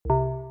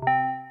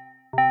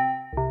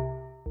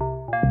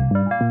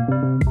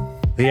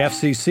The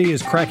FCC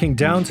is cracking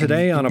down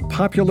today on a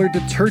popular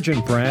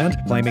detergent brand,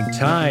 claiming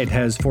Tide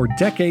has for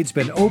decades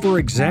been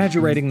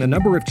over-exaggerating the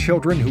number of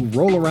children who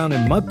roll around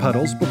in mud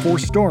puddles before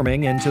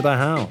storming into the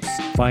house.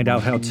 Find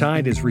out how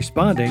Tide is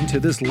responding to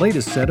this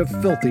latest set of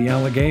filthy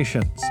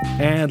allegations.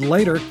 And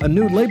later, a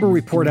new labor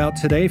report out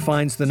today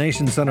finds the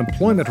nation's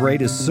unemployment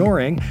rate is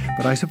soaring,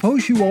 but I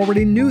suppose you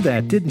already knew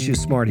that, didn't you,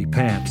 smarty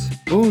pants?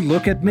 Ooh,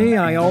 look at me,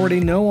 I already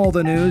know all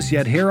the news,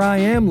 yet here I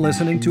am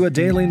listening to a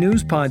daily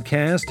news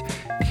podcast.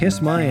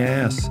 Kiss my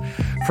ass.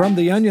 From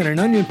The Onion and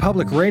Onion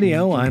Public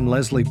Radio, I'm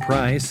Leslie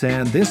Price,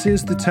 and this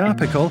is The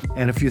Topical.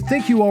 And if you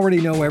think you already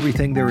know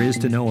everything there is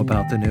to know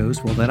about the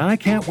news, well, then I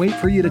can't wait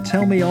for you to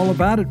tell me all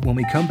about it when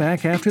we come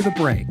back after the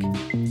break.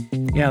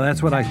 Yeah,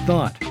 that's what I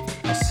thought.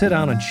 Now sit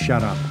down and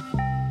shut up.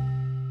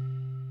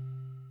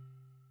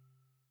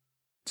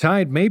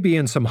 Tide may be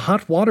in some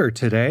hot water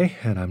today,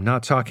 and I'm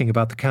not talking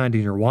about the kind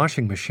in your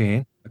washing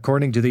machine.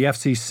 According to the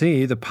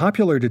FCC, the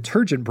popular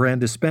detergent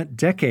brand has spent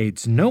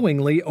decades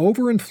knowingly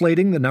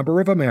overinflating the number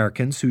of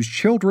Americans whose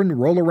children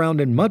roll around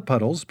in mud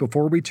puddles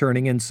before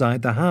returning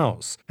inside the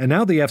house. And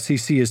now the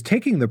FCC is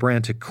taking the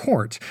brand to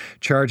court,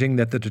 charging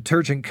that the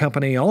detergent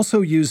company also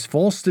used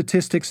false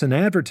statistics and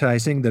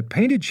advertising that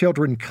painted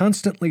children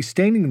constantly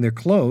staining their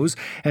clothes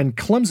and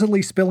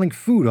clumsily spilling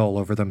food all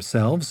over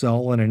themselves,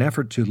 all in an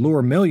effort to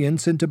lure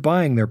millions into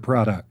buying their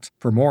product.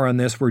 For more on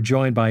this, we're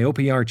joined by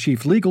OPR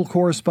Chief Legal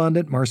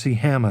Correspondent Marcy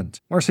Hammond.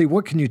 Marcy,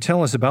 what can you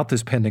tell us about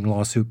this pending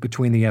lawsuit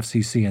between the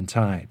FCC and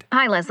Tide?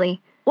 Hi,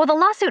 Leslie. Well, the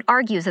lawsuit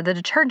argues that the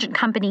detergent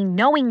company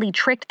knowingly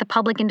tricked the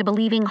public into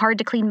believing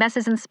hard-to-clean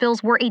messes and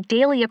spills were a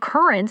daily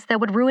occurrence that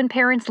would ruin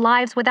parents'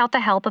 lives without the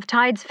help of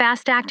Tide's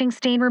fast-acting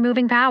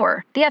stain-removing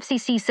power. The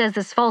FCC says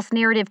this false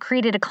narrative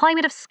created a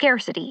climate of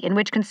scarcity in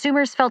which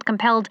consumers felt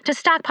compelled to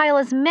stockpile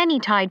as many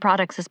Tide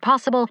products as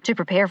possible to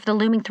prepare for the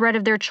looming threat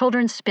of their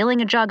children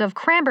spilling a jug of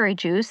cranberry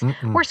juice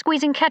or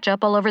squeezing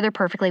ketchup all over their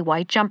perfectly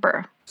white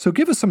jumper. So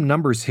give us some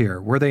numbers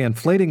here. Were they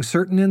inflating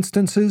certain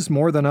instances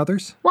more than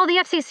others? Well, the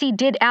FCC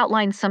did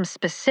outline some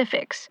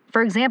specifics.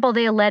 For example,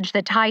 they alleged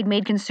that Tide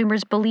made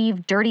consumers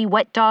believe dirty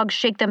wet dogs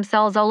shake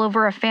themselves all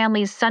over a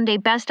family's Sunday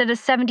best at a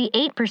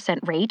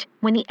 78% rate,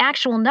 when the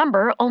actual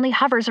number only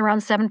hovers around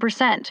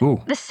 7%.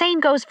 Ooh. The same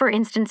goes for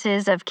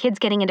instances of kids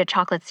getting into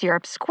chocolate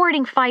syrup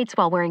squirting fights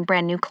while wearing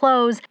brand new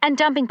clothes and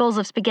dumping bowls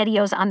of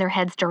SpaghettiOs on their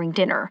heads during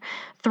dinner.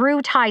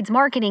 Through Tide's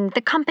marketing,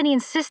 the company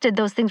insisted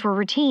those things were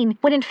routine,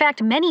 when in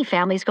fact many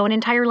families go an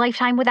entire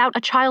lifetime without a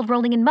child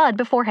rolling in mud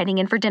before heading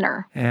in for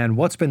dinner. And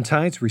what's been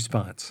Tide's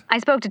response? I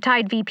spoke to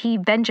Tide VP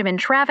Benjamin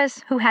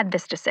Travis, who had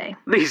this to say.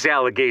 These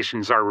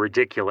allegations are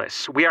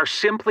ridiculous. We are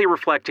simply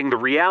reflecting the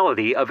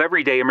reality of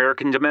everyday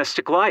American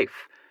domestic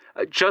life.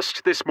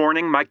 Just this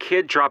morning, my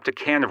kid dropped a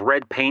can of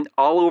red paint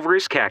all over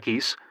his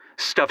khakis,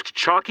 stuffed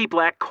chalky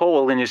black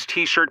coal in his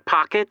t-shirt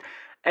pocket,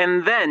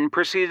 and then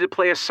proceeded to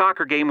play a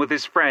soccer game with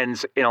his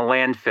friends in a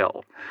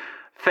landfill.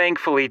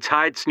 Thankfully,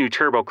 Tide's new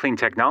Turbo Clean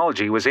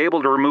technology was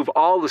able to remove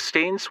all the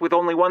stains with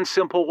only one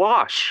simple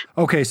wash.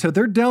 Okay, so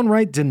they're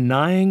downright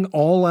denying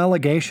all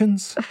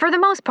allegations? For the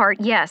most part,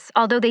 yes,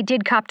 although they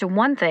did cop to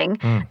one thing,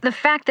 the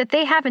fact that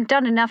they haven't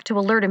done enough to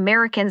alert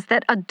Americans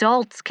that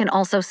adults can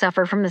also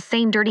suffer from the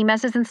same dirty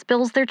messes and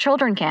spills their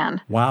children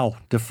can. Wow,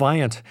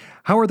 defiant.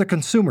 How are the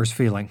consumers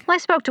feeling? Well, I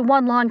spoke to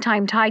one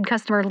longtime Tide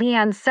customer,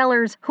 Leanne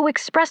Sellers, who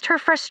expressed her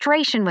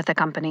frustration with the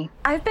company.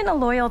 I've been a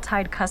loyal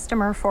Tide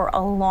customer for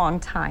a long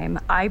time.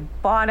 I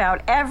bought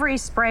out every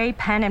spray,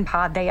 pen, and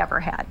pod they ever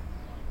had.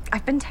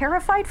 I've been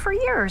terrified for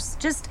years,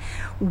 just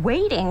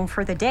waiting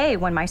for the day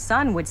when my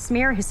son would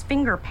smear his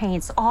finger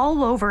paints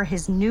all over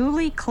his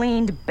newly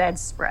cleaned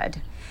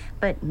bedspread.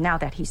 But now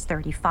that he's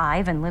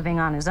 35 and living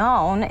on his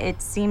own,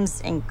 it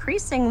seems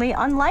increasingly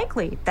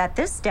unlikely that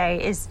this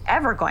day is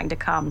ever going to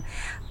come.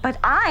 But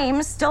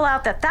I'm still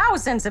out the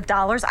thousands of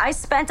dollars I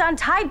spent on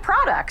Tide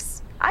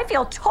products. I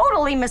feel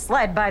totally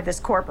misled by this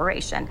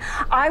corporation.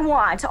 I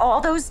want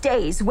all those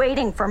days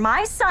waiting for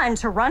my son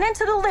to run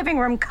into the living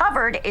room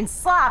covered in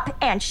slop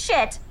and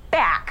shit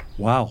back.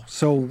 Wow.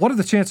 So what are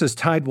the chances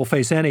Tide will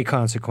face any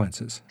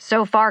consequences?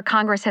 So far,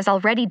 Congress has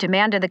already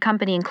demanded the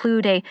company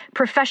include a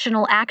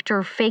professional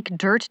actor fake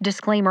dirt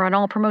disclaimer on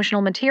all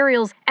promotional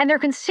materials, and they're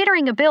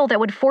considering a bill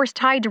that would force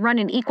Tide to run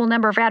an equal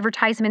number of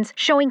advertisements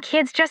showing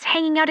kids just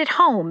hanging out at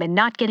home and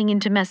not getting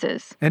into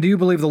messes. And do you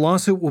believe the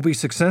lawsuit will be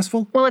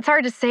successful? Well, it's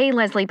hard to say,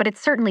 Leslie, but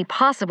it's certainly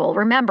possible.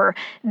 Remember,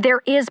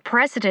 there is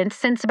precedent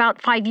since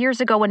about 5 years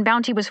ago when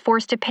Bounty was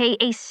forced to pay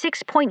a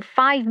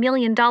 $6.5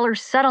 million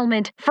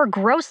settlement for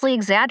grossly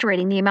exaggerating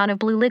the amount of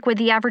blue liquid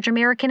the average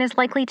American is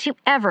likely to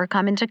ever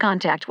come into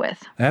contact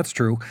with. That's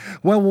true.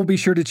 Well, we'll be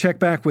sure to check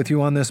back with you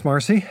on this,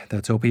 Marcy.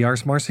 That's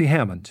OPR's Marcy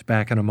Hammond.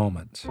 Back in a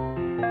moment.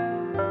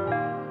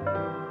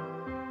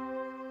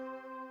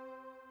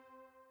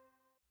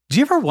 Do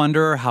you ever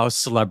wonder how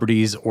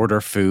celebrities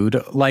order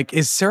food? Like,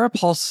 is Sarah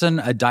Paulson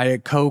a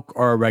Diet Coke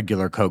or a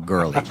regular Coke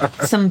girlie?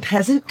 Some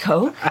peasant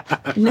Coke?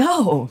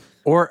 No.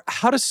 Or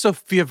how does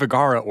Sofia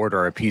Vergara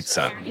order a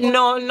pizza?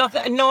 No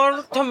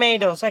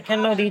tomatoes. I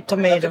cannot eat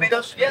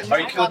tomatoes. Yes. Are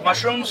you cool with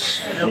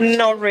mushrooms?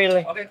 Not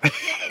really.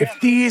 If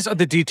these are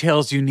the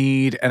details you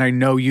need, and I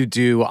know you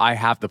do, I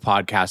have the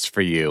podcast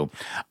for you.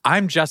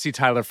 I'm Jesse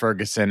Tyler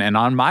Ferguson, and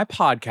on my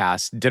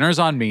podcast, Dinner's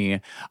on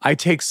Me, I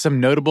take some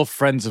notable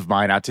friends of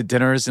mine out to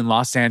dinners in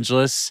Los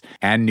Angeles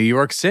and New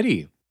York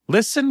City.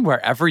 Listen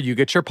wherever you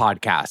get your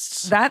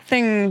podcasts. That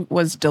thing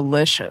was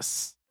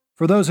delicious.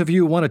 For those of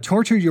you who want to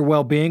torture your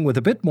well-being with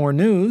a bit more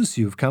news,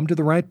 you've come to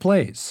the right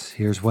place.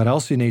 Here's what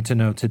else you need to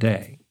know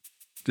today.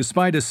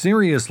 Despite a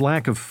serious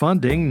lack of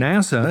funding,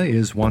 NASA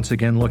is once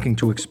again looking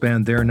to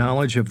expand their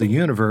knowledge of the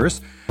universe,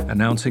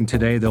 announcing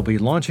today they'll be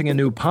launching a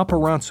new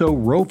paparazzo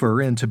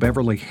rover into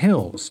Beverly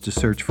Hills to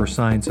search for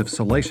signs of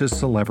salacious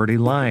celebrity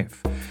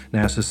life.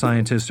 NASA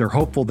scientists are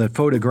hopeful that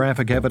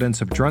photographic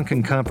evidence of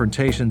drunken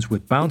confrontations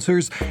with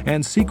bouncers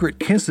and secret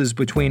kisses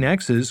between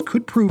exes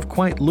could prove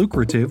quite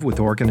lucrative with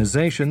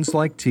organizations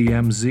like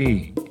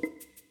TMZ.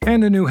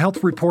 And a new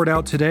health report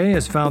out today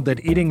has found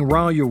that eating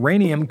raw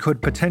uranium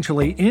could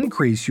potentially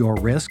increase your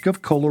risk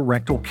of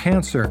colorectal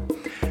cancer.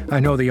 I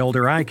know the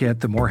older I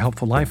get, the more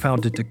helpful I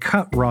found it to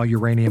cut raw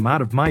uranium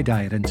out of my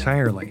diet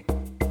entirely.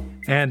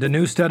 And a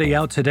new study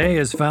out today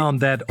has found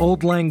that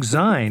Auld Lang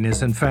Syne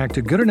is in fact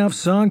a good enough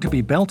song to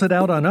be belted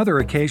out on other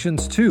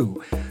occasions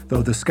too,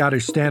 though the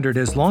Scottish standard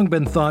has long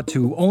been thought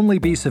to only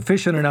be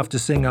sufficient enough to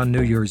sing on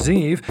New Year's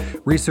Eve.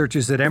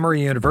 Researchers at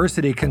Emory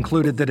University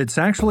concluded that it's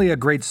actually a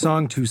great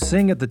song to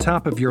sing at the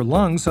top of your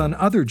lungs on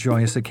other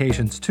joyous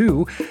occasions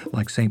too,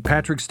 like St.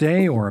 Patrick's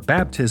Day or a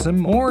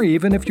baptism, or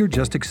even if you're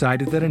just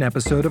excited that an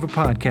episode of a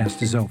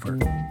podcast is over.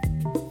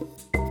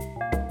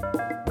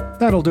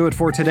 That'll do it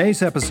for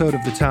today's episode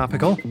of The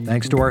Topical.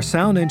 Thanks to our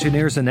sound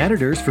engineers and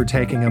editors for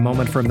taking a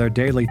moment from their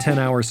daily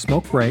 10-hour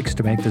smoke breaks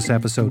to make this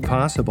episode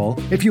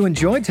possible. If you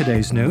enjoyed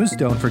today's news,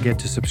 don't forget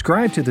to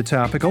subscribe to The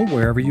Topical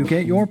wherever you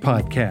get your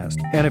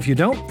podcast. And if you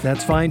don't,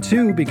 that's fine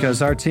too,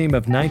 because our team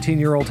of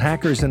 19-year-old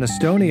hackers in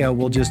Estonia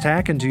will just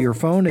hack into your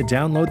phone and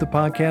download the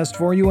podcast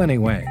for you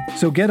anyway.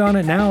 So get on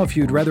it now if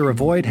you'd rather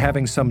avoid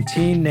having some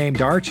teen named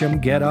Archim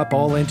get up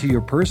all into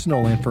your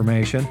personal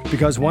information,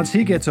 because once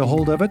he gets a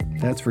hold of it,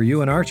 that's for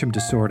you and Archim to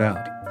sort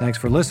out. Thanks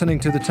for listening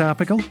to The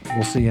Topical.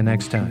 We'll see you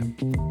next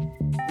time.